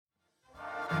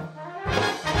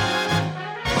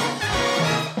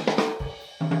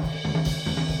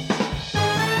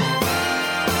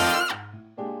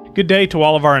Good day to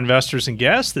all of our investors and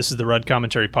guests. This is the Rudd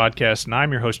Commentary Podcast, and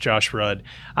I'm your host, Josh Rudd.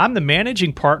 I'm the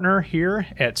managing partner here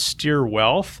at Steer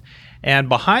Wealth, and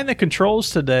behind the controls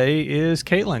today is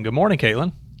Caitlin. Good morning,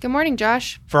 Caitlin. Good morning,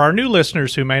 Josh. For our new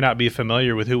listeners who may not be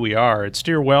familiar with who we are, at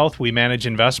Steer Wealth, we manage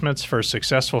investments for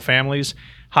successful families,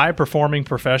 high-performing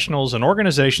professionals, and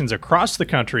organizations across the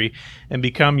country, and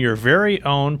become your very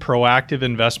own proactive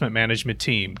investment management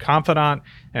team, confidant,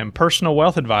 and personal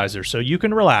wealth advisor, so you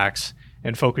can relax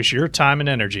and focus your time and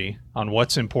energy on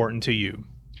what's important to you.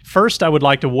 First, I would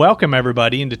like to welcome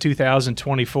everybody into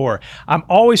 2024. I'm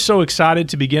always so excited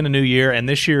to begin a new year, and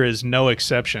this year is no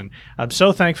exception. I'm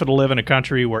so thankful to live in a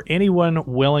country where anyone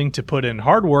willing to put in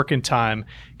hard work and time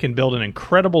can build an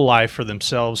incredible life for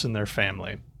themselves and their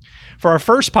family. For our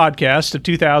first podcast of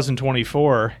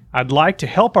 2024, I'd like to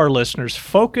help our listeners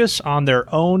focus on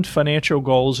their own financial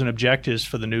goals and objectives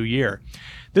for the new year.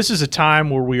 This is a time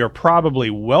where we are probably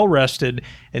well-rested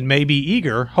and maybe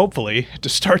eager, hopefully, to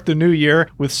start the new year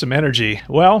with some energy.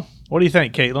 Well, what do you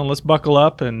think, Caitlin? Let's buckle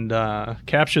up and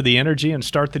capture the energy and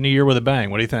start the new year with a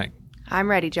bang. What do you think? I'm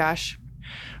ready, Josh.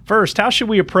 First, how should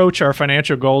we approach our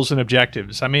financial goals and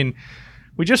objectives? I mean,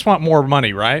 we just want more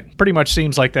money, right? Pretty much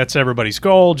seems like that's everybody's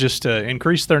goal, just to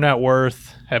increase their net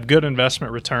worth, have good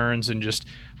investment returns, and just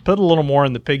put a little more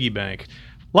in the piggy bank.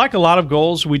 Like a lot of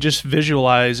goals, we just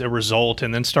visualize a result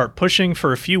and then start pushing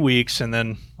for a few weeks, and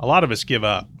then a lot of us give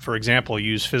up. For example,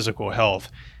 use physical health.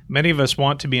 Many of us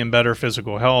want to be in better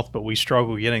physical health, but we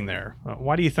struggle getting there.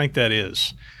 Why do you think that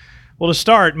is? Well, to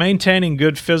start, maintaining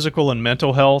good physical and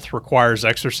mental health requires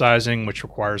exercising, which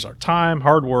requires our time,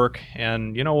 hard work,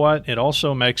 and you know what? It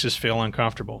also makes us feel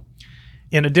uncomfortable.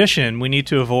 In addition, we need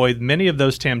to avoid many of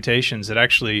those temptations that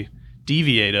actually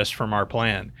deviate us from our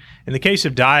plan. In the case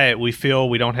of diet, we feel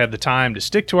we don't have the time to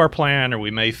stick to our plan, or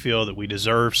we may feel that we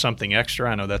deserve something extra.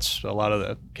 I know that's a lot of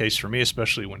the case for me,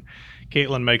 especially when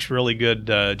Caitlin makes really good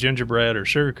gingerbread or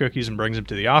sugar cookies and brings them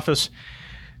to the office.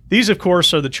 These, of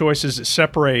course, are the choices that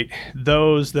separate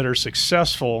those that are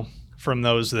successful from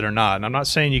those that are not. And I'm not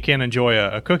saying you can't enjoy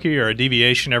a cookie or a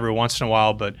deviation every once in a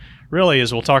while, but really,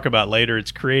 as we'll talk about later,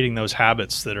 it's creating those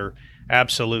habits that are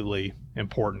absolutely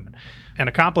important. And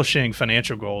accomplishing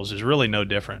financial goals is really no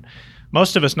different.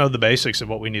 Most of us know the basics of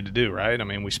what we need to do, right? I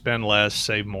mean, we spend less,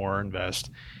 save more, invest.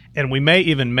 And we may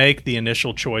even make the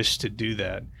initial choice to do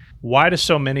that. Why do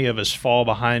so many of us fall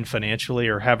behind financially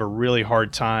or have a really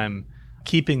hard time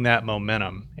keeping that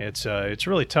momentum? It's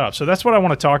really tough. So that's what I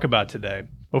want to talk about today.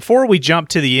 Before we jump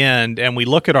to the end and we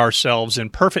look at ourselves in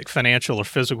perfect financial or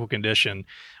physical condition,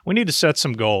 we need to set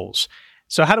some goals.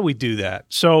 So how do we do that?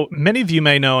 So many of you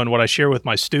may know, and what I share with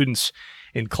my students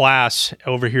in class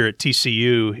over here at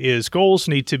TCU is goals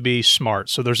need to be SMART.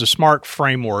 So there's a SMART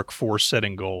framework for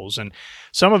setting goals. And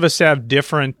some of us have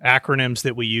different acronyms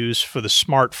that we use for the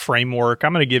SMART framework.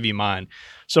 I'm going to give you mine.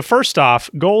 So first off,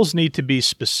 goals need to be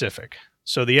specific.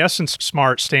 So the essence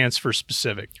SMART stands for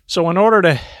specific. So in order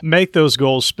to make those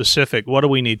goals specific, what do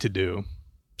we need to do?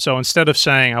 So instead of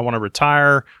saying, I want to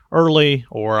retire early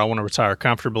or I want to retire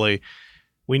comfortably,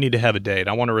 we need to have a date.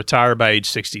 I want to retire by age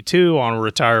 62. I want to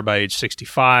retire by age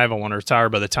 65. I want to retire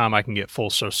by the time I can get full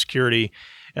Social Security.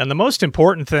 And the most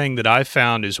important thing that I've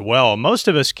found as well, most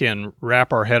of us can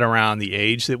wrap our head around the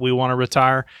age that we want to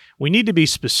retire. We need to be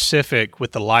specific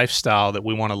with the lifestyle that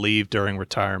we want to leave during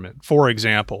retirement. For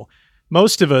example,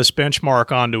 most of us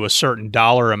benchmark onto a certain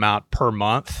dollar amount per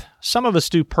month. Some of us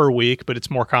do per week, but it's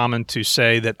more common to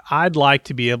say that I'd like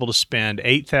to be able to spend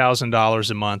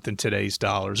 $8,000 a month in today's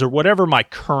dollars, or whatever my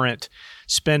current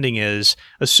spending is,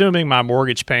 assuming my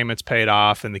mortgage payment's paid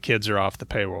off and the kids are off the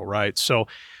payroll, right? So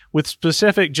with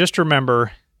specific, just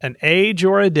remember an age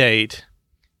or a date,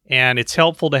 and it's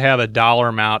helpful to have a dollar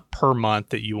amount per month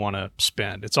that you want to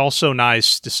spend. It's also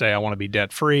nice to say I want to be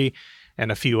debt-free, and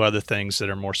a few other things that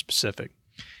are more specific.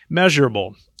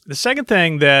 Measurable. The second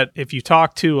thing that if you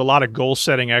talk to a lot of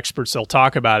goal-setting experts, they'll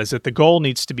talk about is that the goal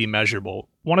needs to be measurable.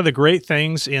 One of the great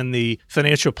things in the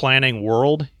financial planning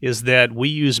world is that we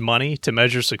use money to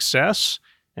measure success,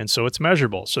 and so it's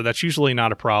measurable. So that's usually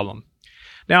not a problem.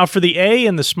 Now, for the A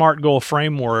in the SMART goal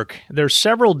framework, there's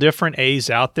several different A's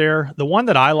out there. The one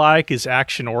that I like is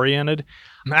action-oriented.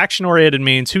 Action-oriented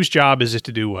means whose job is it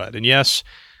to do what? And yes,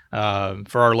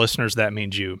 for our listeners, that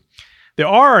means you. The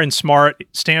R in SMART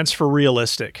stands for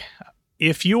realistic.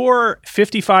 If you're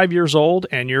 55 years old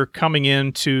and you're coming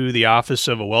into the office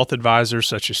of a wealth advisor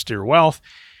such as Steer Wealth,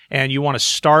 and you want to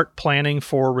start planning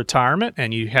for retirement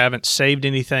and you haven't saved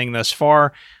anything thus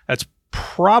far, that's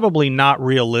probably not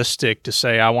realistic to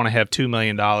say, I want to have $2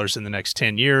 million in the next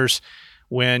 10 years.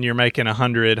 when you're making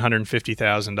 $100,000,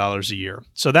 $150,000 a year.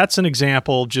 So that's an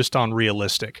example just on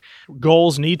realistic.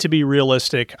 Goals need to be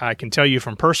realistic. I can tell you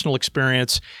from personal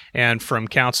experience and from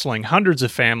counseling hundreds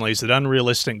of families that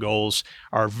unrealistic goals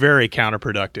are very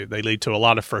counterproductive. They lead to a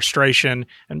lot of frustration,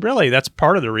 and really that's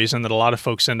part of the reason that a lot of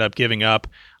folks end up giving up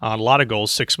on a lot of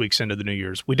goals 6 weeks into the New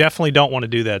Year's. We definitely don't want to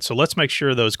do that, so let's make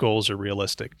sure those goals are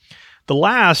realistic. The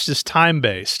last is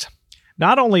time-based.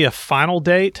 Not only a final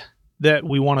date that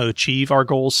we want to achieve our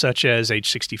goals, such as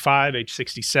age 65, age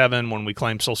 67 when we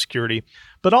claim Social Security,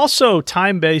 but also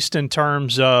time-based in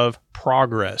terms of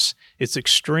progress. It's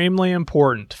extremely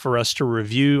important for us to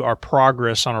review our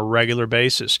progress on a regular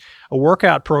basis. A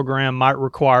workout program might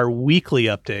require weekly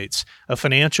updates. A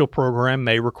financial program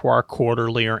may require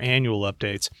quarterly or annual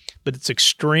updates, but it's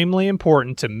extremely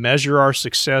important to measure our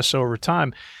success over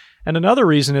time. And another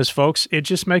reason is, folks, it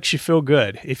just makes you feel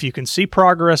good. If you can see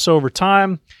progress over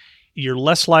time, you're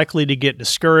less likely to get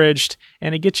discouraged,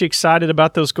 and it gets you excited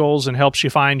about those goals and helps you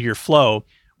find your flow,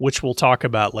 which we'll talk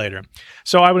about later.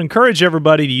 So I would encourage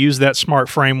everybody to use that SMART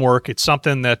framework. It's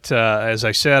something that, as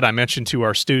I said, I mentioned to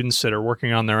our students that are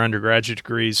working on their undergraduate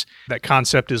degrees. That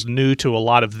concept is new to a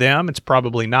lot of them. It's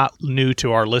probably not new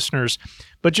to our listeners,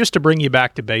 but just to bring you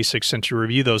back to basics and to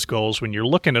review those goals when you're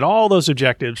looking at all those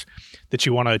objectives that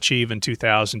you want to achieve in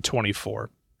 2024.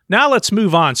 Now let's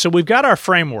move on. So we've got our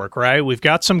framework, right? We've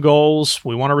got some goals.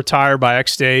 We want to retire by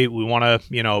X date. We want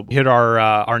to, hit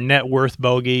our net worth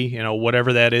bogey,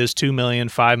 whatever that is, $2 million,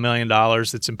 $5 million.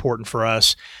 That's important for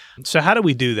us. So how do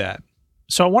we do that?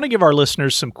 So I want to give our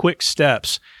listeners some quick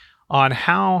steps on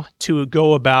how to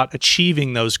go about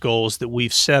achieving those goals that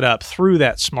we've set up through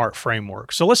that SMART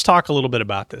framework. So let's talk a little bit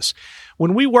about this.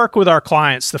 When we work with our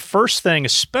clients, the first thing,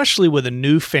 especially with a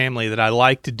new family, that I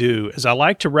like to do is I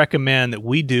like to recommend that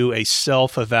we do a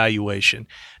self-evaluation,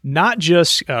 not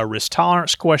just a risk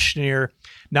tolerance questionnaire,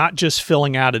 not just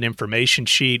filling out an information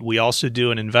sheet. We also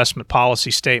do an investment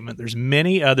policy statement. There's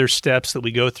many other steps that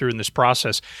we go through in this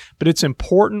process, but it's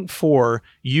important for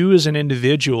you as an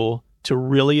individual to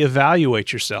really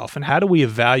evaluate yourself. And how do we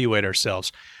evaluate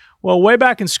ourselves? Well, way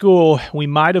back in school, we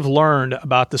might have learned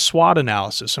about the SWOT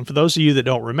analysis. And for those of you that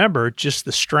don't remember, just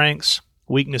the strengths,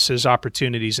 weaknesses,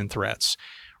 opportunities, and threats.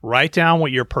 Write down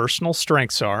what your personal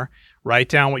strengths are, write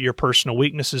down what your personal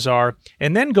weaknesses are,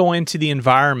 and then go into the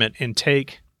environment and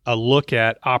take a look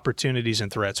at opportunities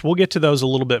and threats. We'll get to those a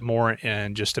little bit more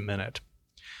in just a minute.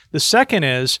 The second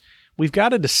is we've got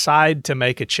to decide to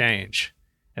make a change.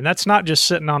 And that's not just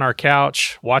sitting on our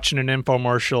couch, watching an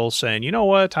infomercial, saying, you know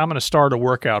what, I'm going to start a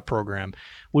workout program.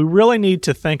 We really need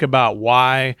to think about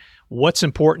why, what's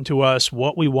important to us,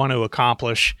 what we want to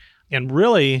accomplish, and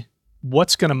really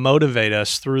what's going to motivate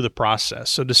us through the process.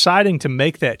 So deciding to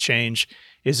make that change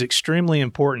is extremely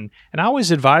important. And I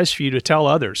always advise for you to tell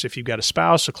others. If you've got a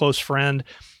spouse, a close friend,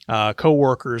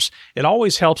 coworkers, it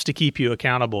always helps to keep you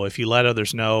accountable if you let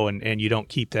others know and you don't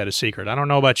keep that a secret. I don't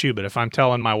know about you, but if I'm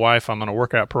telling my wife I'm on a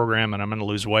workout program and I'm going to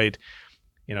lose weight,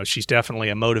 she's definitely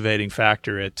a motivating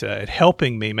factor at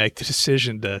helping me make the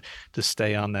decision to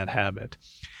stay on that habit.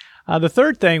 The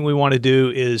third thing we want to do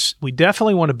is we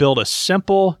definitely want to build a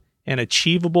simple and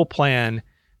achievable plan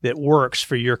that works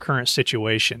for your current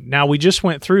situation. Now, we just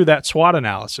went through that SWOT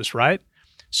analysis, right?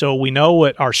 So we know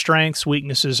what our strengths,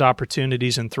 weaknesses,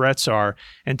 opportunities, and threats are,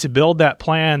 and to build that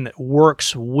plan that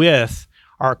works with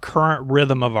our current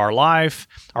rhythm of our life,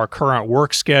 our current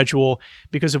work schedule,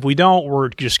 because if we don't, we're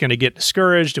just going to get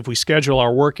discouraged. If we schedule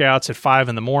our workouts at 5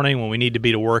 in the morning when we need to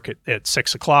be to work at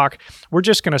 6 o'clock, we're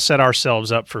just going to set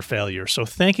ourselves up for failure. So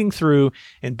thinking through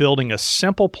and building a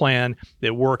simple plan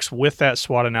that works with that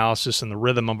SWOT analysis and the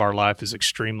rhythm of our life is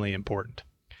extremely important.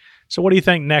 So what do you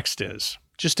think next is?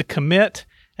 Just to commit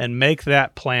and make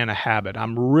that plan a habit.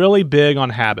 I'm really big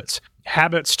on habits.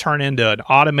 Habits turn into an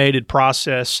automated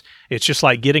process. It's just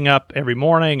like getting up every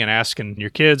morning and asking your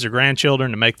kids or grandchildren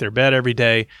to make their bed every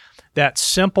day. That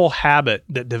simple habit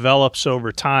that develops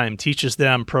over time teaches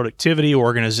them productivity,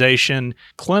 organization,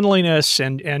 cleanliness,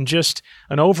 and just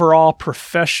an overall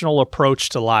professional approach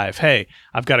to life. Hey,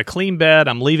 I've got a clean bed.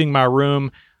 I'm leaving my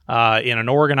room in an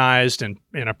organized and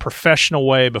in a professional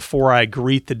way before I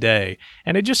greet the day.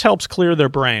 And it just helps clear their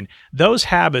brain. Those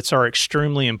habits are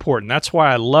extremely important. That's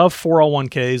why I love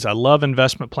 401ks. I love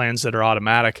investment plans that are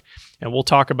automatic. And we'll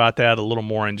talk about that a little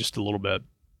more in just a little bit.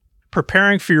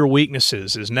 Preparing for your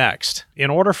weaknesses is next. In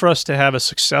order for us to have a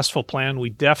successful plan, we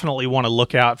definitely want to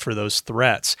look out for those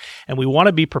threats, and we want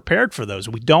to be prepared for those.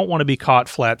 We don't want to be caught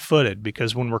flat-footed,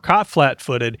 because when we're caught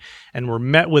flat-footed and we're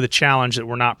met with a challenge that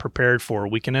we're not prepared for,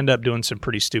 we can end up doing some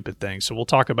pretty stupid things. So we'll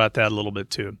talk about that a little bit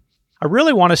too. I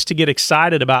really want us to get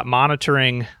excited about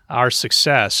monitoring our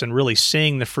success and really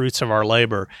seeing the fruits of our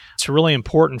labor. It's really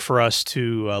important for us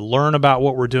to learn about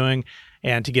what we're doing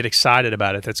and to get excited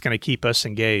about it. That's going to keep us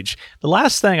engaged. The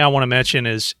last thing I want to mention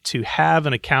is to have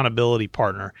an accountability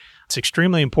partner. It's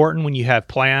extremely important when you have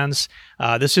plans.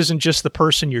 This isn't just the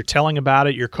person you're telling about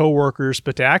it, your coworkers,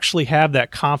 but to actually have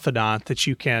that confidant that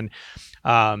you can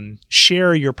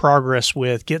share your progress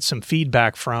with, get some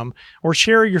feedback from, or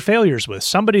share your failures with.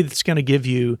 Somebody that's going to give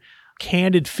you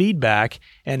candid feedback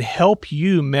and help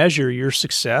you measure your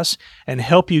success and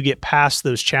help you get past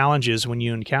those challenges when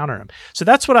you encounter them. So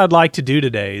that's what I'd like to do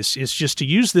today is just to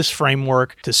use this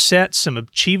framework to set some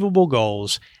achievable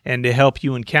goals and to help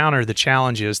you encounter the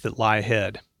challenges that lie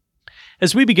ahead.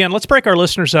 As we begin, let's break our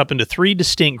listeners up into three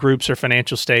distinct groups or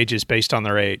financial stages based on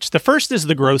their age. The first is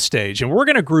the growth stage, and we're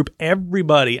going to group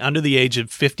everybody under the age of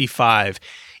 55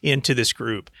 into this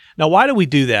group. Now, why do we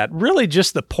do that? Really,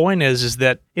 just the point is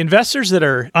that investors that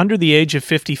are under the age of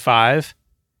 55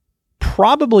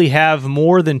 probably have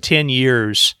more than 10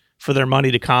 years for their money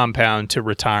to compound to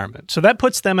retirement. So that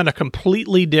puts them in a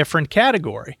completely different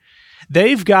category.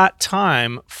 They've got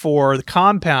time for the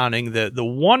compounding, the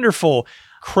wonderful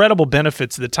credible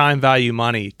benefits of the time value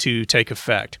money to take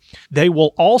effect. They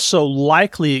will also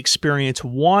likely experience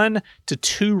 1 to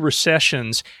 2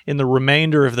 recessions in the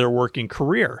remainder of their working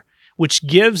career, which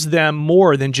gives them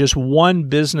more than just one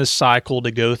business cycle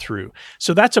to go through.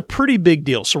 So that's a pretty big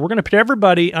deal. So we're going to put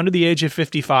everybody under the age of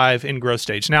 55 in growth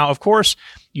stage. Now, of course,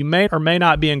 you may or may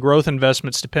not be in growth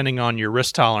investments depending on your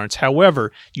risk tolerance.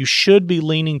 However, you should be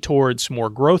leaning towards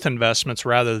more growth investments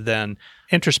rather than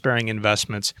interest-bearing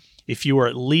investments if you are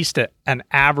at least at an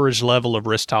average level of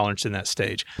risk tolerance in that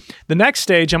stage. The next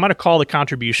stage, I'm going to call the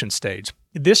contribution stage.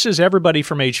 This is everybody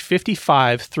from age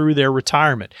 55 through their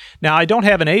retirement. Now, I don't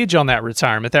have an age on that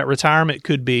retirement. That retirement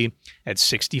could be at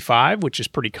 65, which is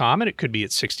pretty common. It could be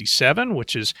at 67,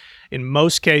 which is in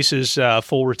most cases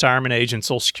full retirement age in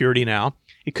Social Security now.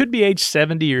 It could be age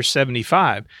 70 or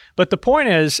 75. But the point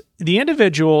is, the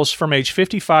individuals from age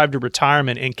 55 to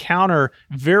retirement encounter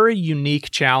very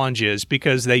unique challenges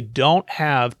because they don't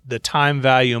have the time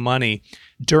value money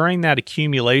during that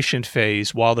accumulation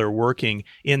phase while they're working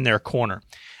in their corner.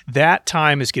 That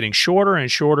time is getting shorter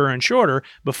and shorter and shorter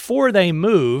before they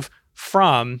move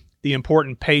from the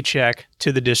important paycheck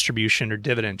to the distribution or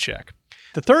dividend check.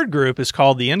 The third group is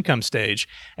called the income stage,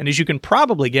 and as you can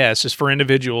probably guess, is for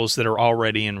individuals that are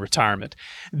already in retirement.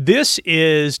 This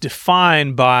is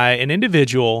defined by an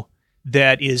individual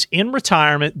that is in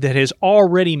retirement that has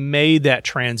already made that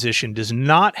transition, does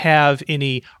not have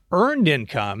any earned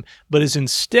income, but is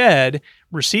instead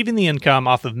receiving the income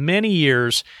off of many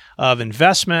years of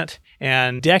investment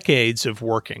and decades of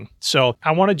working. So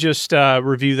I want to just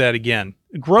review that again.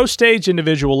 Growth stage,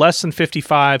 individual less than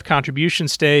 55. Contribution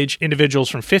stage, individuals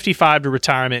from 55 to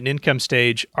retirement. And income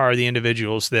stage are the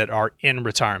individuals that are in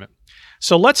retirement.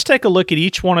 So let's take a look at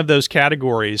each one of those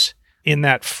categories in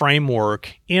that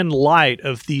framework in light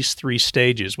of these three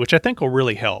stages, which I think will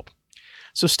really help.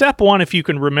 So step one, if you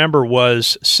can remember,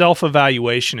 was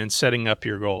self-evaluation and setting up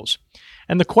your goals.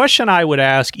 And the question I would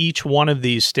ask each one of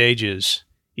these stages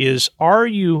is, are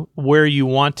you where you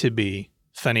want to be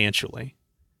financially?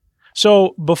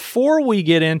 So before we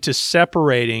get into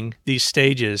separating these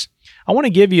stages, I want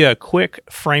to give you a quick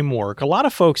framework. A lot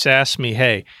of folks ask me,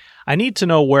 hey, I need to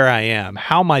know where I am.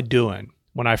 How am I doing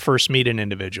when I first meet an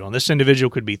individual? And this individual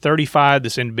could be 35,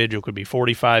 this individual could be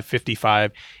 45,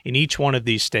 55, in each one of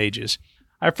these stages.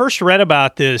 I first read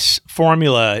about this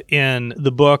formula in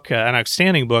the book, an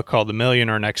outstanding book called The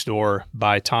Millionaire Next Door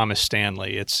by Thomas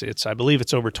Stanley. I believe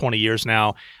it's over 20 years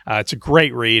now. It's a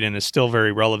great read and is still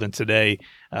very relevant today.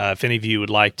 If any of you would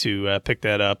like to pick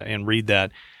that up and read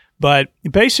that. But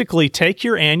basically, take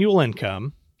your annual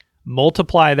income,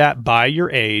 multiply that by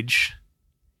your age,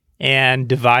 and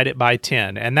divide it by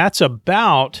 10. And that's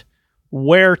about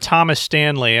where Thomas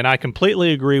Stanley, and I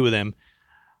completely agree with him,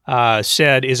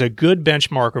 said is a good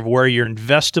benchmark of where your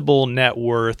investable net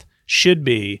worth should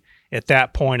be at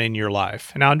that point in your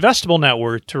life. Now, investable net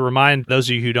worth, to remind those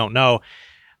of you who don't know,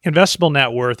 investable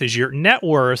net worth is your net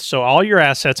worth, so all your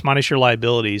assets minus your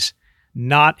liabilities,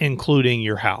 not including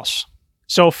your house.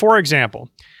 So, for example,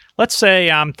 let's say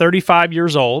I'm 35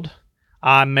 years old.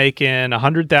 I'm making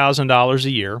 $100,000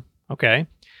 a year, okay?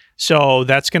 So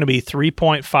that's going to be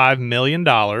 $3.5 million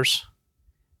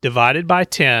divided by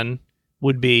 10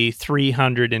 would be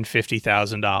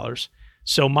 $350,000.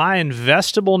 So my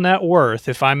investable net worth,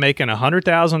 if I'm making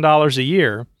 $100,000 a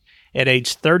year, at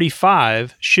age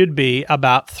 35 should be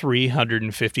about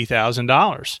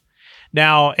 $350,000.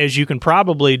 Now, as you can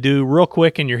probably do real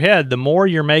quick in your head, the more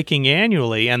you're making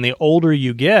annually and the older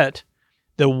you get,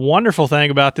 the wonderful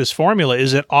thing about this formula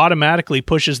is it automatically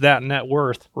pushes that net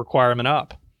worth requirement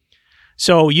up.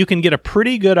 So you can get a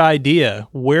pretty good idea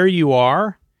where you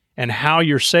are and how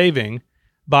you're saving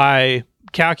by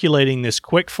calculating this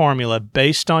quick formula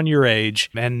based on your age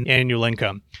and annual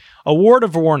income. A word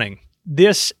of warning,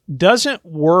 this doesn't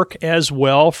work as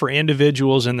well for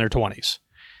individuals in their 20s.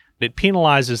 It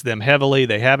penalizes them heavily.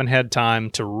 They haven't had time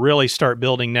to really start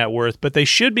building net worth, but they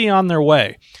should be on their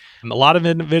way. A lot of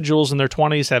individuals in their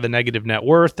 20s have a negative net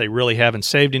worth. They really haven't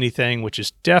saved anything, which is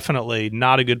definitely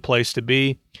not a good place to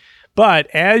be.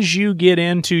 But as you get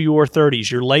into your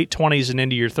 30s, your late 20s and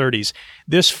into your 30s,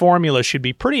 this formula should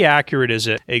be pretty accurate as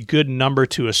a good number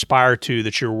to aspire to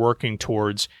that you're working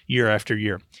towards year after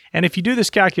year. And if you do this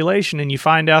calculation and you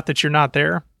find out that you're not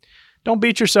there, don't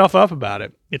beat yourself up about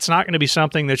it. It's not going to be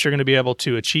something that you're going to be able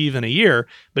to achieve in a year,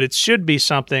 but it should be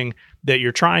something that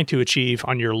you're trying to achieve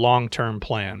on your long-term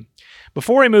plan.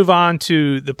 Before we move on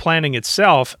to the planning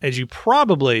itself, as you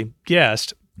probably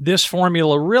guessed, this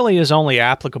formula really is only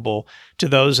applicable to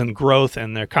those in growth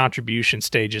and their contribution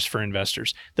stages for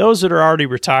investors. Those that are already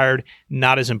retired,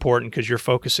 not as important because you're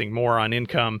focusing more on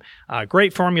income.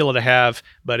 Great formula to have,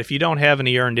 but if you don't have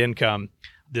any earned income,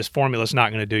 this formula is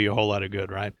not going to do you a whole lot of good,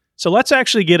 right? So let's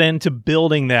actually get into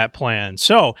building that plan.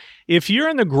 So if you're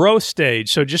in the growth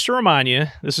stage, so just to remind you,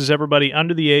 this is everybody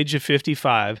under the age of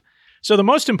 55. So the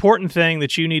most important thing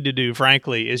that you need to do,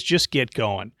 frankly, is just get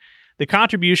going. The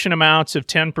contribution amounts of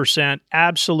 10%,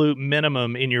 absolute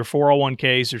minimum in your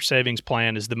 401ks or savings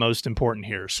plan is the most important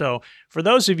here. So for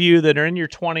those of you that are in your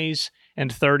 20s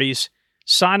and 30s,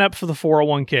 sign up for the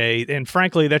 401k. And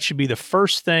frankly, that should be the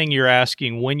first thing you're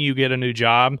asking when you get a new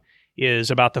job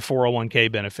is about the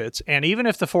 401k benefits. And even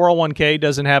if the 401k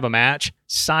doesn't have a match,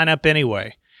 sign up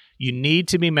anyway. You need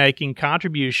to be making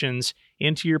contributions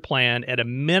into your plan at a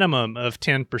minimum of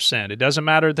 10%. It doesn't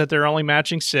matter that they're only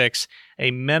matching 6,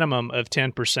 a minimum of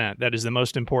 10%. That is the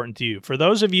most important to you. For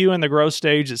those of you in the growth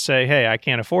stage that say, hey, I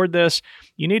can't afford this,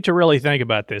 you need to really think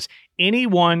about this.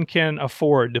 Anyone can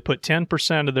afford to put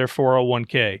 10% of their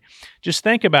 401k. Just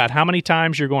think about how many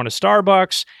times you're going to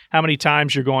Starbucks, how many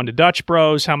times you're going to Dutch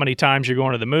Bros, how many times you're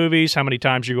going to the movies, how many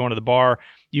times you're going to the bar.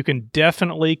 You can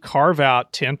definitely carve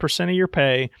out 10% of your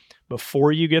pay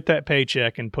before you get that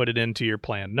paycheck and put it into your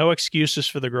plan. No excuses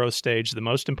for the growth stage. The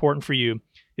most important for you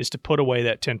is to put away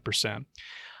that 10%.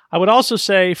 I would also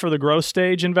say for the growth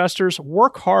stage investors,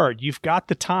 work hard. You've got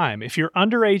the time. If you're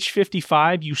under age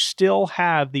 55, you still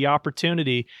have the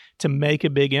opportunity to make a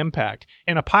big impact.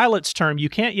 In a pilot's term, you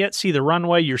can't yet see the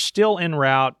runway. You're still en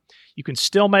route. You can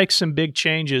still make some big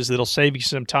changes that'll save you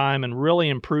some time and really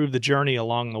improve the journey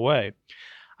along the way.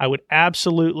 I would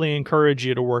absolutely encourage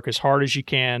you to work as hard as you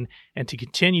can and to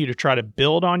continue to try to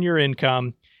build on your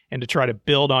income and to try to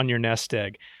build on your nest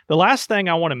egg. The last thing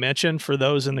I want to mention for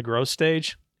those in the growth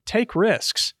stage, take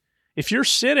risks. If you're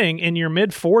sitting in your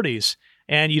mid-40s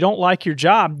and you don't like your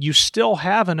job, you still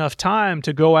have enough time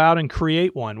to go out and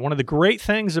create one. One of the great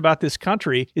things about this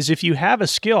country is if you have a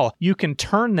skill, you can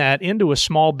turn that into a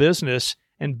small business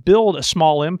and build a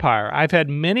small empire. I've had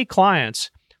many clients,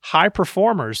 high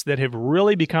performers that have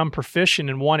really become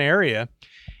proficient in one area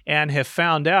and have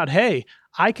found out, hey,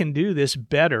 I can do this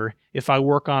better if I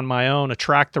work on my own,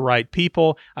 attract the right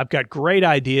people. I've got great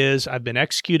ideas. I've been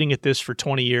executing at this for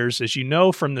 20 years. As you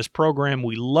know from this program,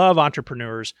 we love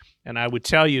entrepreneurs, and I would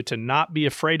tell you to not be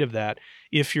afraid of that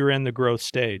if you're in the growth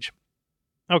stage.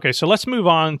 Okay, so let's move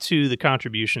on to the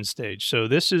contribution stage. So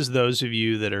this is those of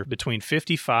you that are between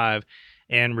 55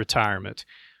 and retirement.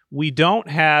 We don't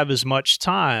have as much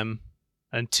time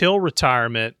until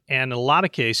retirement, and in a lot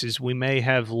of cases, we may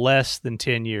have less than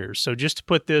 10 years. So just to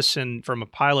put this in from a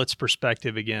pilot's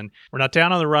perspective again, we're not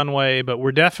down on the runway, but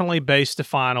we're definitely base to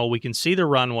final. We can see the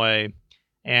runway,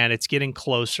 and it's getting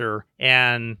closer,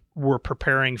 and we're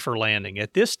preparing for landing.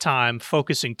 At this time,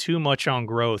 focusing too much on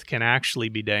growth can actually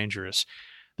be dangerous.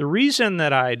 The reason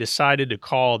that I decided to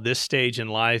call this stage in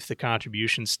life the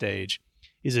contribution stage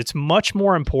is it's much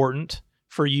more important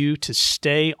for you to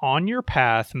stay on your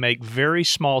path, make very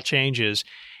small changes,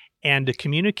 and to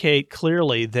communicate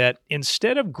clearly that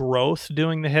instead of growth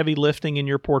doing the heavy lifting in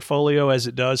your portfolio as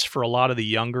it does for a lot of the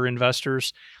younger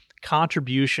investors,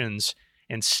 contributions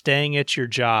and staying at your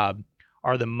job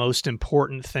are the most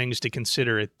important things to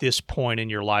consider at this point in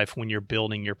your life when you're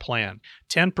building your plan.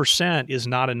 10% is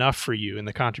not enough for you in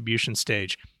the contribution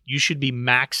stage. You should be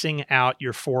maxing out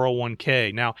your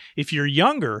 401k. Now, if you're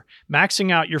younger,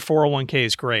 maxing out your 401k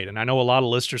is great. And I know a lot of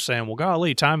listeners saying, well,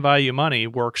 golly, time value of money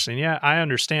works. And yeah, I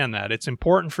understand that. It's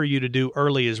important for you to do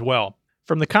early as well.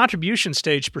 From the contribution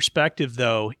stage perspective,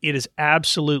 though, it is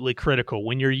absolutely critical.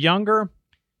 When you're younger,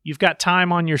 you've got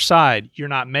time on your side. You're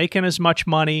not making as much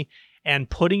money, and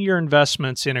putting your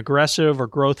investments in aggressive or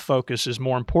growth focus is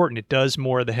more important. It does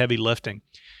more of the heavy lifting.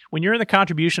 When you're in the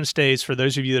contribution stage, for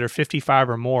those of you that are 55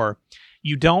 or more,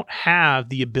 you don't have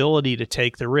the ability to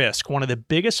take the risk. One of the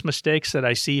biggest mistakes that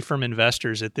I see from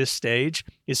investors at this stage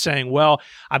is saying, well,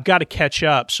 I've got to catch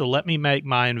up, so let me make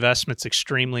my investments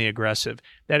extremely aggressive.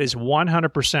 That is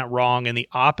 100% wrong, and the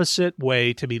opposite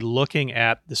way to be looking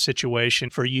at the situation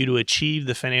for you to achieve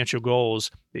the financial goals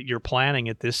that you're planning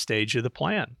at this stage of the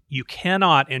plan. You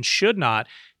cannot and should not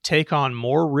take on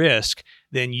more risk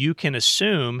than you can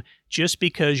assume just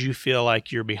because you feel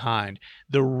like you're behind.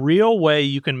 The real way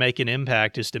you can make an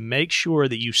impact is to make sure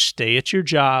that you stay at your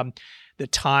job. The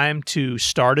time to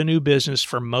start a new business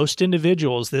for most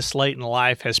individuals this late in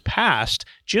life has passed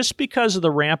just because of the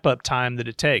ramp-up time that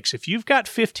it takes. If you've got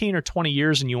 15 or 20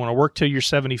 years and you want to work till you're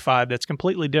 75, that's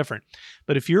completely different.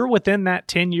 But if you're within that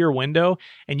 10-year window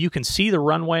and you can see the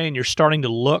runway and you're starting to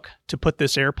look to put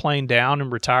this airplane down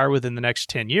and retire within the next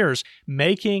 10 years,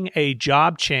 making a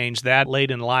job change that late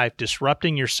in life,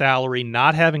 disrupting your salary,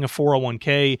 not having a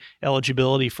 401k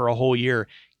eligibility for a whole year,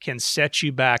 can set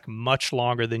you back much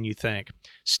longer than you think.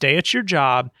 Stay at your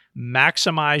job,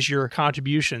 maximize your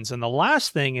contributions. And the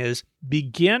last thing is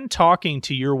begin talking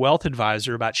to your wealth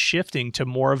advisor about shifting to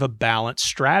more of a balanced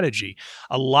strategy.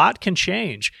 A lot can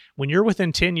change. When you're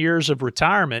within 10 years of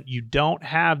retirement, you don't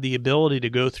have the ability to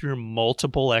go through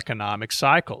multiple economic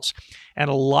cycles. And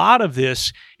a lot of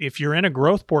this, if you're in a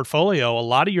growth portfolio, a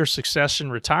lot of your success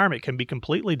in retirement can be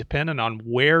completely dependent on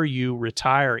where you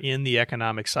retire in the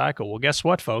economic cycle. Well, guess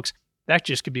what, folks? That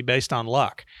just could be based on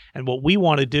luck. And what we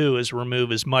want to do is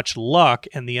remove as much luck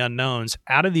and the unknowns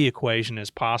out of the equation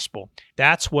as possible.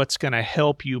 That's what's going to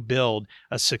help you build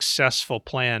a successful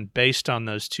plan based on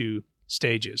those two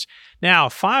stages. Now,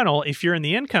 if you're in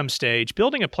the income stage,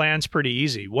 building a plan is pretty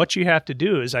easy. What you have to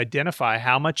do is identify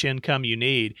how much income you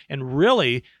need and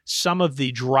really some of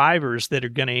the drivers that are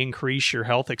going to increase your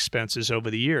health expenses over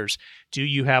the years. Do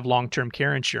you have long-term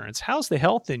care insurance? How's the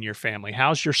health in your family?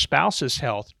 How's your spouse's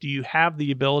health? Do you have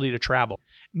the ability to travel?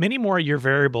 Many more of your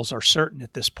variables are certain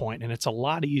at this point, and it's a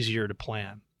lot easier to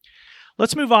plan.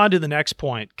 Let's move on to the next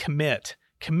point, commit.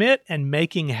 Commit and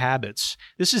making habits.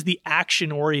 This is the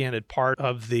action-oriented part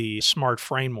of the SMART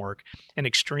framework and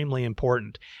extremely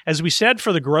important. As we said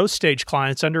for the growth stage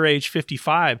clients under age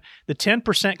 55, the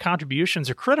 10% contributions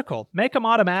are critical. Make them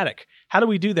automatic. How do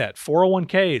we do that?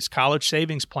 401ks, college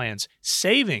savings plans,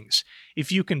 savings.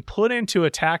 If you can put into a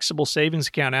taxable savings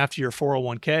account after your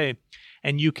 401k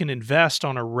and you can invest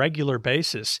on a regular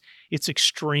basis, it's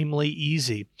extremely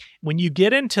easy. When you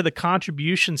get into the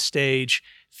contribution stage,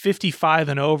 55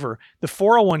 and over, the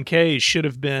 401ks should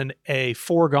have been a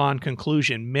foregone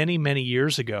conclusion many, many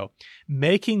years ago.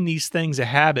 Making these things a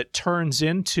habit turns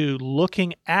into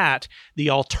looking at the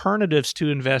alternatives to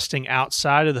investing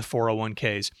outside of the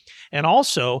 401ks and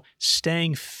also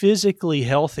staying physically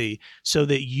healthy so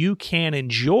that you can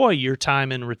enjoy your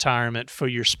time in retirement for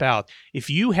your spouse. If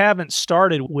you haven't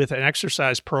started with an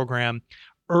exercise program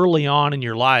early on in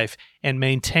your life and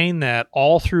maintain that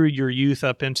all through your youth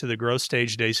up into the growth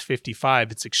stage days 55,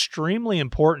 it's extremely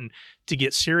important to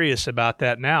get serious about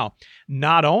that now.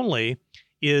 Not only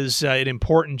is it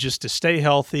important just to stay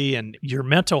healthy and your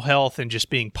mental health and just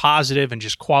being positive and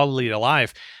just quality of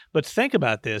life, but think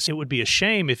about this. It would be a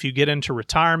shame if you get into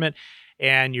retirement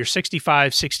and you're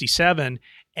 65, 67,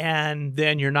 and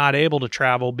then you're not able to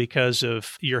travel because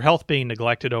of your health being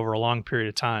neglected over a long period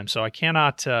of time. So I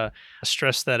cannot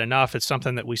stress that enough. It's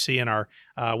something that we see in our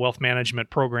wealth management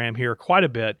program here quite a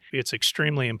bit. It's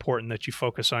extremely important that you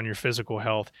focus on your physical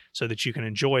health so that you can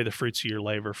enjoy the fruits of your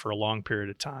labor for a long period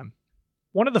of time.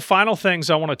 One of the final things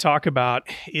I want to talk about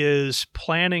is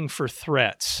planning for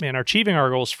threats. In our Achieving Our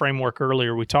Goals framework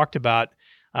earlier, we talked about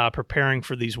preparing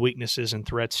for these weaknesses and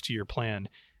threats to your plan.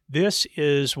 This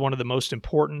is one of the most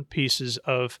important pieces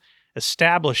of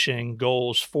establishing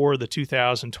goals for the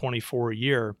 2024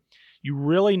 year. You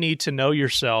really need to know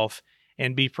yourself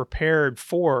and be prepared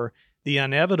for the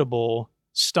inevitable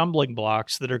stumbling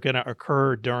blocks that are going to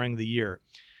occur during the year.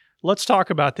 Let's talk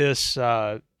about this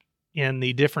in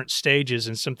the different stages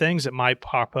and some things that might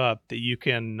pop up that you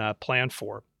can plan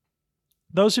for.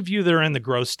 Those of you that are in the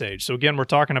growth stage, so again, we're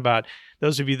talking about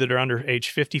those of you that are under age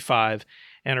 55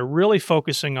 and are really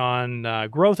focusing on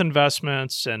growth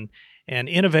investments and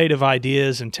innovative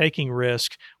ideas and taking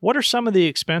risk. What are some of the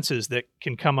expenses that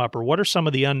can come up, or what are some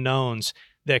of the unknowns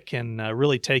that can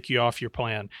really take you off your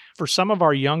plan? For some of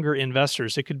our younger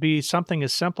investors, it could be something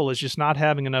as simple as just not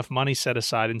having enough money set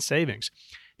aside in savings.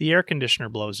 the air conditioner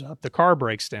blows up, the car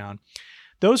breaks down.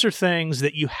 Those are things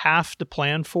that you have to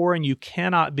plan for, and you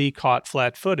cannot be caught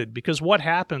flat-footed, because what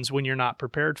happens when you're not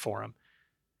prepared for them?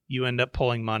 You end up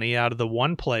pulling money out of the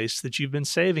one place that you've been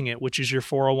saving it, which is your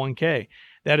 401k.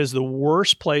 That is the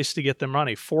worst place to get the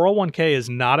money. 401k is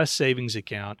not a savings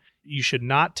account. You should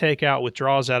not take out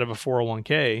withdrawals out of a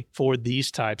 401k for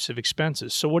these types of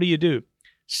expenses. So what do?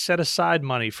 Set aside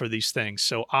money for these things.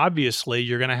 So obviously,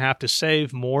 you're going to have to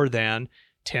save more than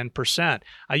 10%.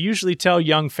 I usually tell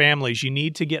young families you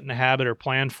need to get in the habit or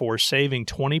plan for saving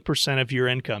 20% of your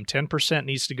income. 10%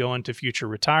 needs to go into future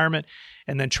retirement,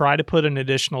 and then try to put an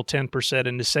additional 10%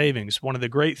 into savings. One of the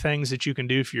great things that you can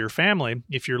do for your family,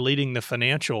 if you're leading the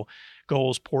financial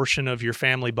goals portion of your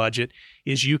family budget,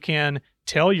 is you can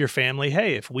tell your family,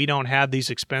 hey, if we don't have these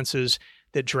expenses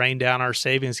that drain down our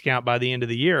savings account by the end of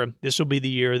the year, this will be the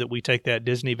year that we take that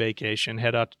Disney vacation,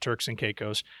 head out to Turks and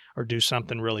Caicos, or do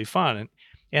something really fun.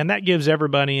 And that gives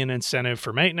everybody an incentive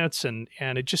for maintenance, and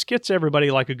it just gets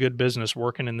everybody like a good business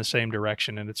working in the same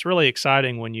direction. And it's really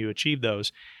exciting when you achieve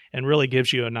those, and really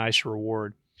gives you a nice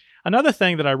reward. Another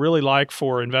thing that I really like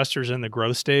for investors in the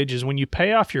growth stage is when you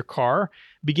pay off your car,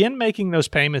 begin making those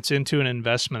payments into an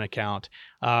investment account,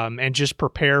 and just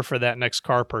prepare for that next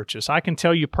car purchase. I can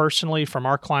tell you personally from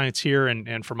our clients here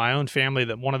and from my own family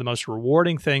that one of the most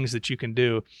rewarding things that you can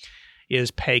do is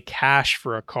pay cash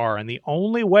for a car. And the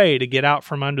only way to get out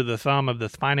from under the thumb of the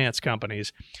finance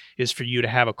companies is for you to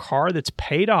have a car that's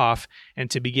paid off and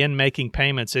to begin making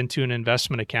payments into an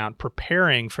investment account,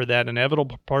 preparing for that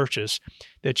inevitable purchase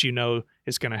that you know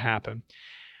is going to happen.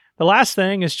 The last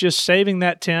thing is just saving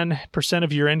that 10%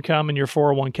 of your income in your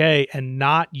 401k and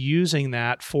not using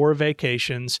that for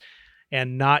vacations,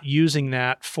 and not using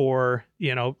that for,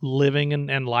 living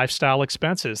and lifestyle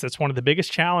expenses. That's one of the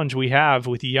biggest challenge we have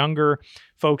with younger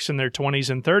folks in their 20s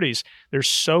and 30s. They're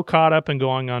so caught up in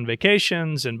going on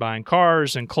vacations and buying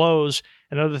cars and clothes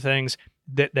and other things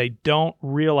that they don't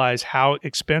realize how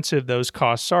expensive those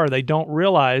costs are. They don't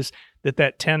realize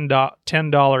that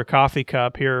 $10 coffee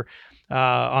cup here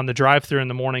on the drive-thru in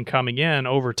the morning coming in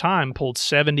over time pulled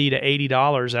 $70 to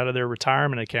 $80 out of their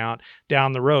retirement account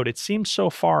down the road. It seems so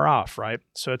far off, right?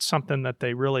 So it's something that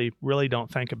they really, really don't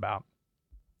think about.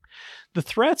 The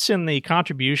threats in the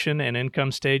contribution and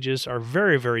income stages are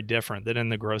very, very different than in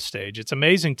the growth stage. It's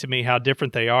amazing to me how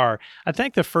different they are. I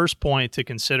think the first point to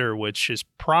consider, which is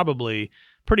probably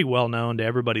pretty well known to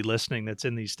everybody listening that's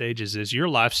in these stages, is your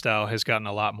lifestyle has gotten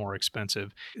a lot more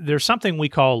expensive. There's something we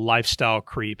call lifestyle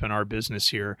creep in our business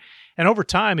here. And over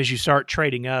time, as you start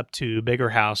trading up to bigger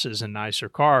houses and nicer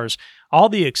cars, all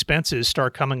the expenses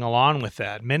start coming along with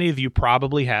that. Many of you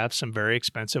probably have some very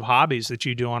expensive hobbies that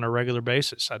you do on a regular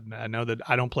basis. I know that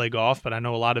I don't play golf, but I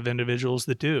know a lot of individuals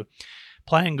that do.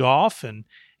 Playing golf and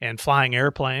flying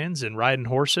airplanes and riding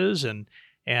horses and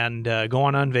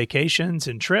going on vacations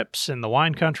and trips in the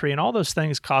wine country, and all those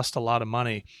things cost a lot of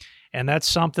money. And that's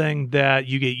something that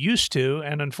you get used to,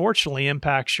 and unfortunately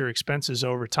impacts your expenses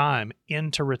over time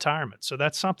into retirement. So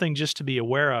that's something just to be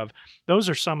aware of. Those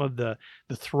are some of the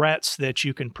threats that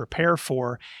you can prepare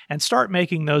for, and start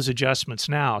making those adjustments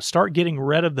now. Start getting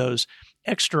rid of those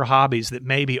extra hobbies that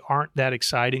maybe aren't that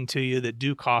exciting to you, that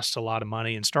do cost a lot of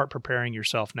money, and start preparing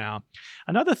yourself now.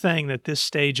 Another thing that this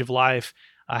stage of life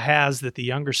has that the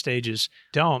younger stages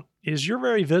don't is you're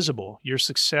very visible. Your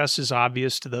success is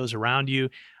obvious to those around you.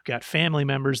 You've got family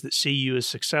members that see you as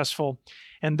successful.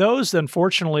 And those,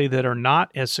 unfortunately, that are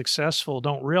not as successful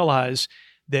don't realize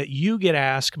that you get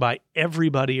asked by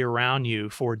everybody around you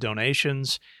for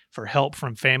donations, for help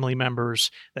from family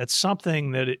members. That's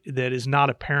something that is not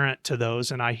apparent to those.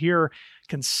 And I hear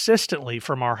consistently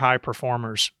from our high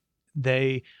performers,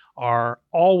 they are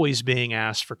always being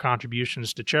asked for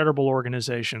contributions to charitable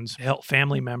organizations, help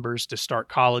family members to start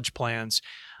college plans.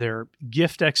 Their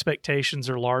gift expectations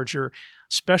are larger,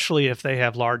 especially if they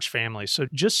have large families. So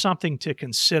just something to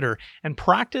consider, and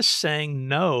practice saying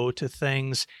no to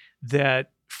things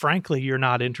that, frankly, you're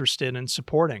not interested in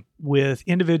supporting. With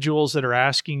individuals that are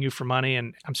asking you for money,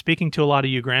 and I'm speaking to a lot of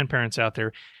you grandparents out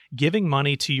there, giving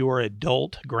money to your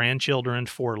adult grandchildren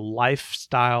for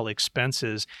lifestyle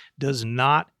expenses does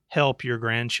not help your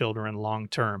grandchildren long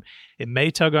term. It may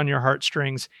tug on your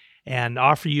heartstrings and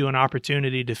offer you an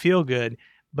opportunity to feel good,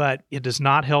 but it does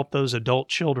not help those adult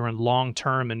children long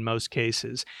term in most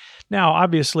cases. Now,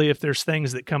 obviously, if there's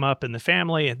things that come up in the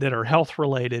family that are health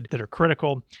related, that are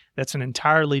critical, that's an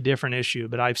entirely different issue.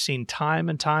 But I've seen time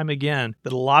and time again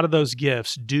that a lot of those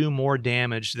gifts do more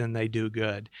damage than they do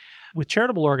good. With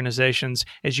charitable organizations,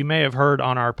 as you may have heard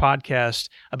on our podcast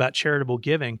about charitable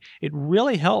giving, it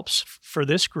really helps for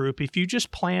this group if you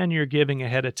just plan your giving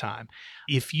ahead of time.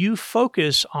 If you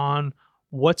focus on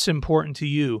what's important to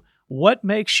you, what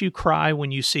makes you cry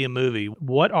when you see a movie,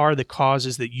 what are the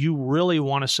causes that you really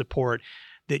want to support,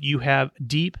 that you have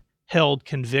deep held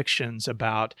convictions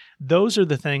about, those are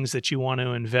the things that you want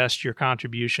to invest your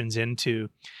contributions into.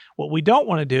 What we don't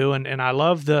want to do, and I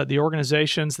love the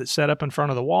organizations that set up in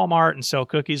front of the Walmart and sell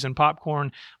cookies and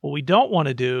popcorn, what we don't want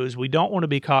to do is we don't want to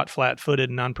be caught flat-footed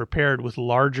and unprepared with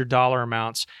larger dollar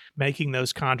amounts, making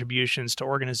those contributions to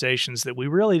organizations that we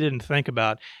really didn't think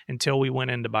about until we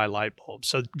went in to buy light bulbs.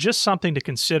 So just something to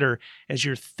consider as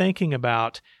you're thinking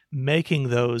about making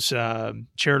those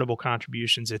charitable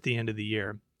contributions at the end of the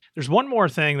year. There's one more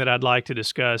thing that I'd like to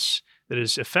discuss that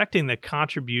is affecting the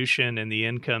contribution and the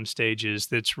income stages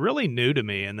that's really new to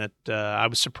me and that I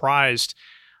was surprised.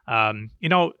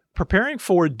 Preparing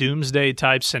for doomsday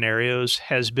type scenarios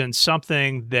has been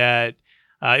something that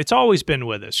it's always been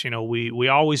with us. We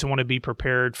always want to be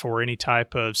prepared for any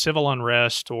type of civil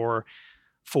unrest or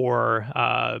for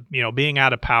being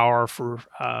out of power for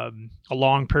a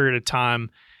long period of time.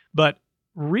 But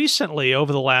recently,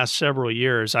 over the last several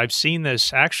years, I've seen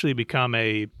this actually become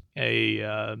a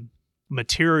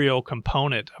material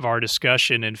component of our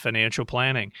discussion in financial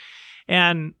planning.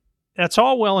 And that's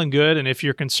all well and good. And if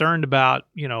you're concerned about,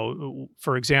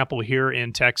 for example, here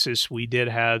in Texas, we did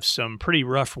have some pretty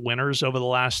rough winters over the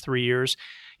last 3 years.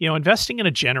 Investing in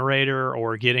a generator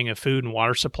or getting a food and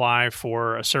water supply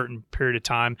for a certain period of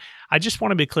time, I just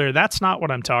want to be clear, that's not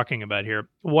what I'm talking about here.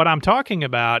 What I'm talking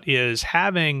about is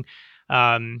having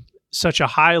such a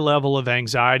high level of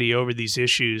anxiety over these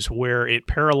issues where it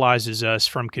paralyzes us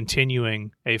from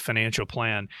continuing a financial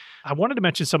plan. I wanted to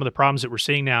mention some of the problems that we're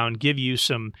seeing now and give you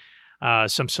some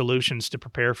solutions to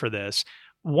prepare for this.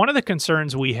 One of the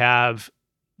concerns we have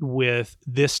with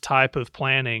this type of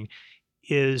planning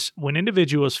is when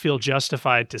individuals feel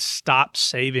justified to stop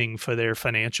saving for their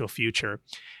financial future.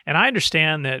 And I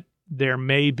understand that there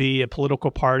may be a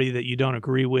political party that you don't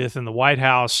agree with in the White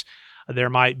House.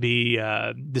 There might be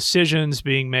decisions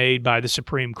being made by the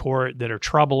Supreme Court that are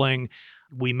troubling.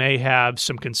 We may have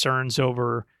some concerns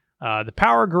over the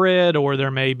power grid, or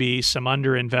there may be some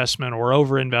underinvestment or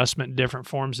overinvestment in different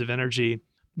forms of energy.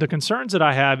 The concerns that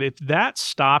I have, if that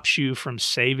stops you from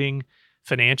saving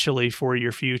financially for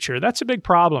your future, that's a big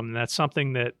problem. And that's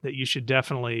something that you should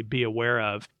definitely be aware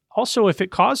of. Also, if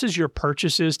it causes your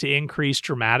purchases to increase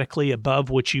dramatically above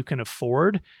what you can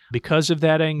afford because of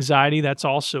that anxiety, that's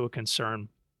also a concern.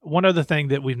 One other thing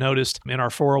that we've noticed in our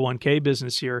 401k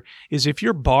business here is if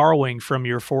you're borrowing from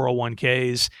your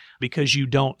 401ks because you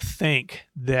don't think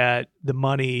that the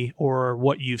money or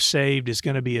what you've saved is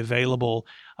going to be available,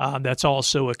 that's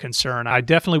also a concern. I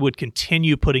definitely would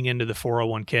continue putting into the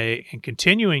 401k and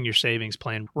continuing your savings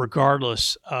plan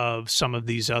regardless of some of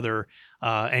these other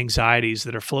anxieties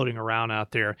that are floating around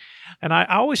out there. And I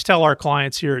always tell our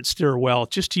clients here at Steer Wealth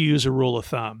just to use a rule of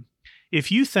thumb. If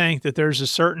you think that there's a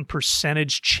certain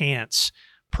percentage chance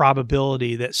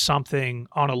probability that something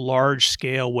on a large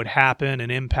scale would happen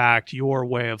and impact your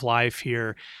way of life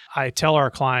here, I tell our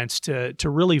clients to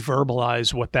really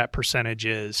verbalize what that percentage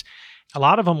is. A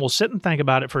lot of them will sit and think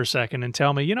about it for a second and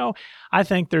tell me, I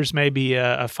think there's maybe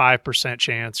a 5%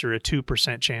 chance or a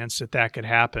 2% chance that could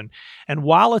happen. And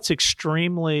while it's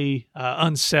extremely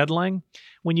unsettling,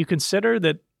 when you consider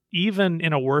that even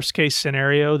in a worst case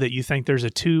scenario that you think there's a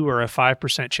 2 or a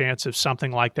 5% chance of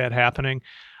something like that happening,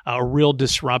 a real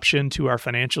disruption to our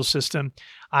financial system,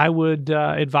 I would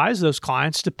advise those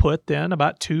clients to put then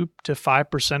about 2 to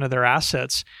 5% of their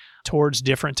assets towards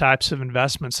different types of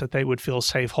investments that they would feel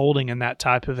safe holding in that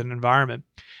type of an environment.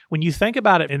 When you think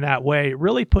about it in that way, it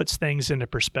really puts things into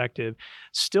perspective.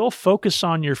 Still focus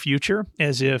on your future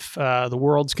as if the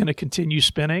world's going to continue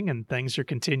spinning and things are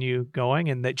continue going,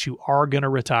 and that you are going to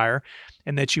retire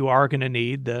and that you are going to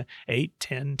need the $8,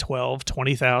 $10, $12,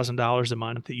 $20,000 a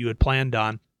month that you had planned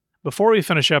on. Before we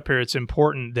finish up here, it's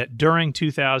important that during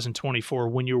 2024,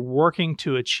 when you're working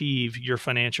to achieve your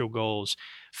financial goals,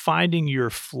 finding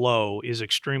your flow is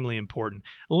extremely important.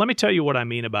 Let me tell you what I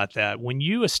mean about that. When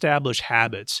you establish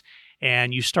habits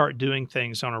and you start doing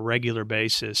things on a regular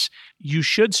basis, you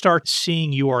should start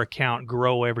seeing your account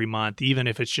grow every month, even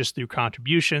if it's just through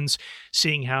contributions,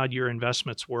 seeing how your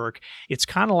investments work. It's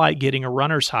kind of like getting a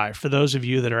runner's high. For those of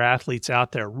you that are athletes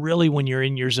out there, really when you're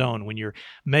in your zone, when you're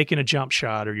making a jump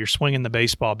shot or you're swinging the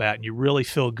baseball bat and you really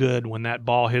feel good when that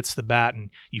ball hits the bat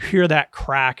and you hear that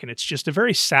crack and it's just a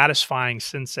very satisfying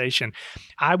sensation.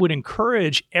 I would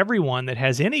encourage everyone that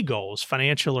has any goals,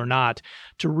 financial or not,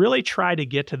 to really try to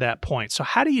get to that point point. So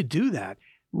how do you do that?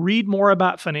 Read more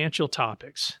about financial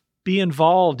topics. Be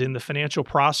involved in the financial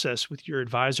process with your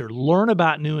advisor. Learn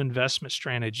about new investment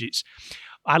strategies.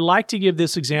 I like to give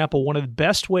this example. One of the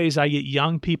best ways I get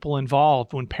young people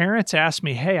involved, when parents ask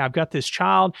me, hey, I've got this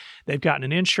child, they've gotten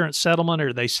an insurance settlement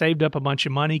or they saved up a bunch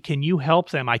of money. Can you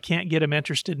help them? I can't get them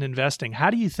interested in investing. How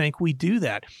do you think we do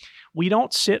that? We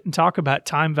don't sit and talk about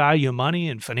time value of money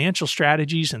and financial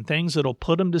strategies and things that'll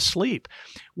put them to sleep.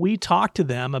 We talk to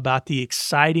them about the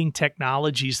exciting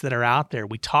technologies that are out there.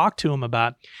 We talk to them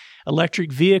about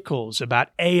electric vehicles, about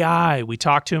AI. We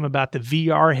talk to them about the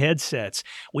VR headsets.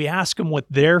 We ask them what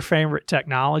their favorite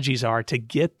technologies are to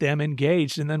get them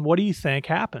engaged. And then what do you think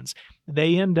happens?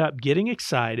 They end up getting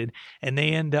excited and they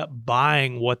end up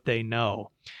buying what they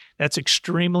know. That's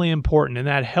extremely important, and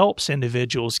that helps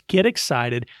individuals get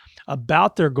excited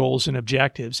about their goals and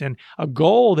objectives. And a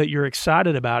goal that you're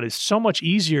excited about is so much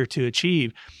easier to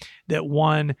achieve than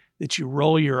one that you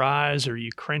roll your eyes or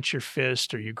you clench your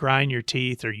fist or you grind your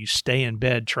teeth or you stay in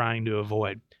bed trying to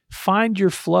avoid. Find your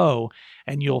flow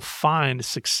and you'll find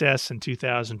success in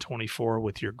 2024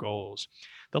 with your goals.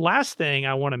 The last thing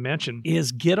I want to mention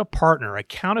is get a partner.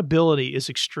 Accountability is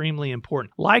extremely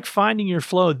important. Like finding your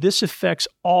flow, this affects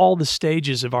all the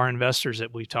stages of our investors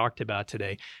that we've talked about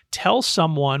today. Tell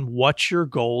someone what your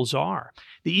goals are.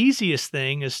 The easiest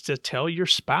thing is to tell your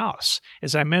spouse.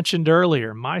 As I mentioned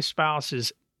earlier, my spouse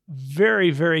is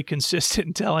very, very consistent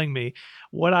in telling me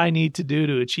what I need to do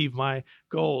to achieve my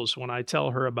goals when I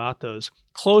tell her about those.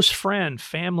 Close friend,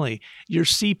 family, your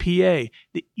CPA.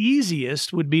 The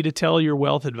easiest would be to tell your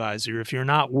wealth advisor. If you're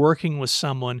not working with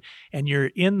someone and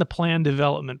you're in the plan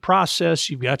development process,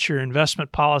 you've got your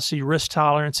investment policy, risk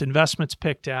tolerance, investments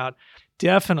picked out,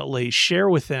 definitely share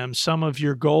with them some of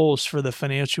your goals for the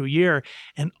financial year.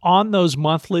 And on those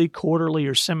monthly, quarterly,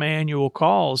 or semi-annual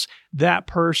calls, that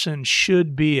person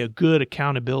should be a good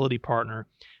accountability partner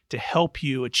to help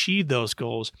you achieve those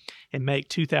goals and make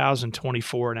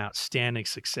 2024 an outstanding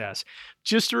success.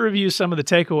 Just to review some of the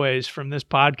takeaways from this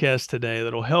podcast today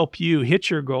that'll help you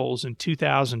hit your goals in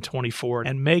 2024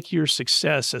 and make your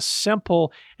success a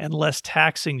simple and less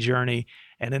taxing journey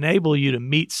and enable you to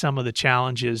meet some of the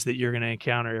challenges that you're going to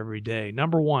encounter every day.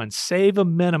 Number one, save a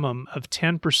minimum of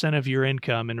 10% of your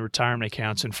income in retirement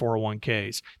accounts and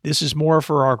 401ks. This is more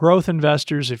for our growth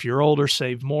investors. If you're older,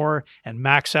 save more and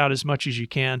max out as much as you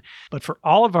can. But for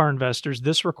all of our investors,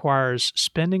 this requires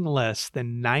spending less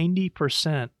than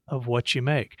 90% of what you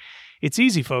make. It's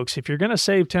easy, folks. If you're going to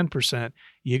save 10%,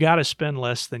 you got to spend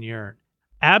less than you earn.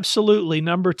 Absolutely.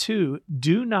 Number two,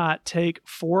 do not take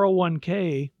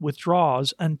 401k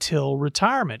withdrawals until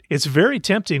retirement. It's very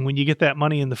tempting when you get that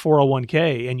money in the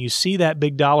 401k and you see that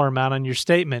big dollar amount on your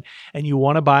statement and you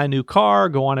want to buy a new car,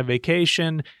 go on a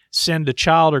vacation, send a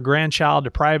child or grandchild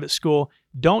to private school.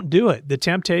 Don't do it. The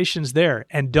temptation's there.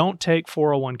 And don't take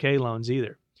 401k loans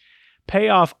either. Pay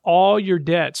off all your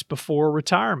debts before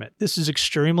retirement. This is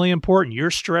extremely important.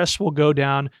 Your stress will go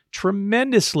down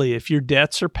tremendously if your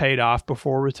debts are paid off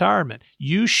before retirement.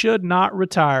 You should not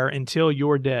retire until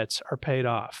your debts are paid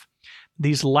off.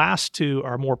 These last two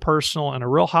are more personal and a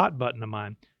real hot button of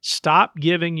mine. Stop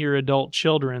giving your adult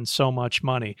children so much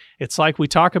money. It's like we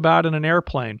talk about in an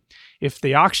airplane. If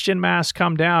the oxygen masks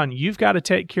come down, you've got to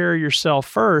take care of yourself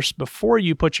first before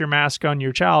you put your mask on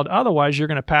your child. Otherwise, you're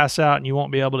going to pass out and you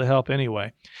won't be able to help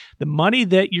anyway. The money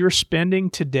that you're spending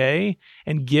today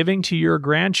and giving to your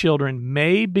grandchildren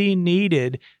may be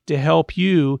needed to help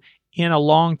you in a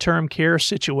long-term care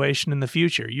situation in the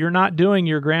future. You're not doing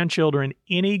your grandchildren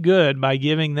any good by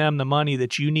giving them the money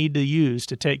that you need to use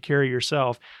to take care of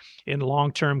yourself in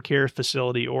long-term care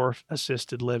facility or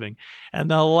assisted living.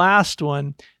 And the last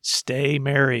one, stay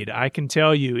married. I can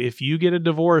tell you, if you get a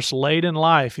divorce late in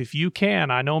life, if you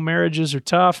can, I know marriages are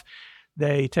tough.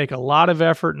 They take a lot of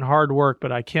effort and hard work,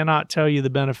 but I cannot tell you the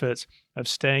benefits of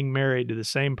staying married to the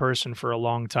same person for a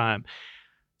long time.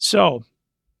 So,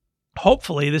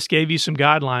 hopefully, this gave you some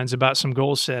guidelines about some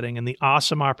goal setting and the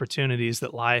awesome opportunities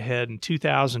that lie ahead in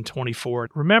 2024.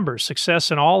 Remember,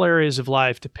 success in all areas of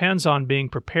life depends on being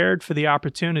prepared for the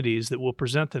opportunities that will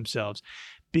present themselves.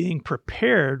 Being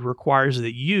prepared requires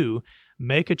that you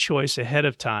make a choice ahead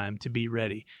of time to be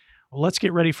ready. Well, let's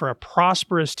get ready for a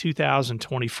prosperous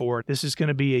 2024. This is going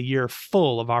to be a year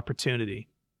full of opportunity.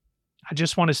 I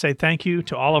just want to say thank you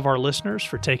to all of our listeners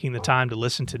for taking the time to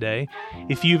listen today.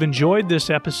 If you've enjoyed this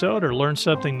episode or learned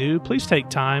something new, please take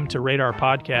time to rate our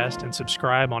podcast and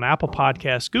subscribe on Apple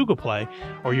Podcasts, Google Play,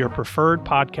 or your preferred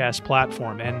podcast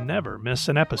platform, and never miss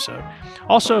an episode.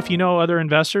 Also, if you know other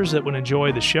investors that would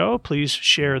enjoy the show, please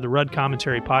share the Rudd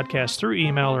Commentary podcast through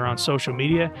email or on social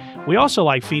media. We also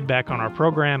like feedback on our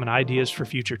program and ideas for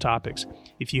future topics.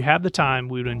 If you have the time,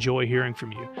 we would enjoy hearing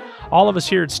from you. All of us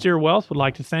here at Steer Wealth would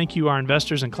like to thank you, our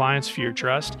investors and clients, for your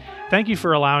trust. Thank you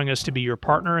for allowing us to be your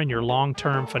partner in your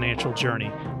long-term financial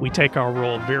journey. We take our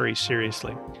role very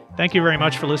seriously. Thank you very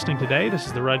much for listening today. This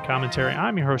is the Rudd Commentary.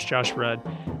 I'm your host, Josh Rudd.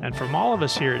 And from all of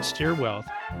us here at Steer Wealth,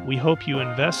 we hope you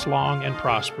invest long and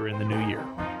prosper in the new year.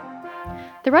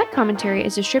 The Rudd Commentary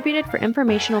is distributed for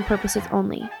informational purposes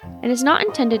only and is not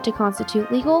intended to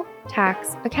constitute legal,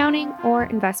 tax, accounting, or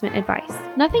investment advice.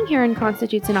 Nothing herein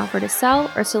constitutes an offer to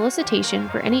sell or solicitation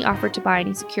for any offer to buy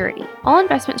any security. All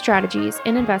investment strategies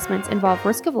and investments involve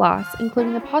risk of loss,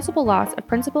 including the possible loss of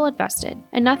principal invested,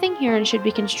 and nothing herein should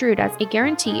be construed as a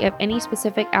guarantee of any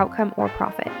specific outcome or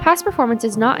profit. Past performance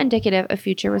is not indicative of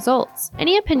future results.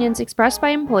 Any opinions expressed by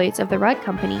employees of the Rudd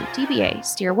Company, DBA,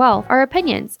 Steer Wealth, are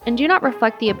opinions and do not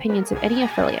reflect the opinions of any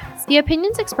affiliates. The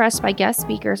opinions expressed by guest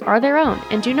speakers are their own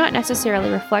and do not necessarily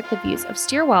reflect the views of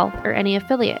Steer Wealth or any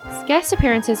affiliates. Guest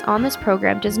appearances on this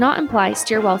program does not imply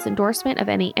Steer Wealth's endorsement of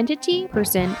any entity,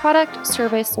 person, product,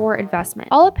 service, or investment.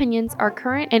 All opinions are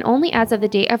current and only as of the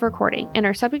date of recording and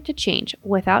are subject to change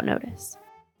without notice.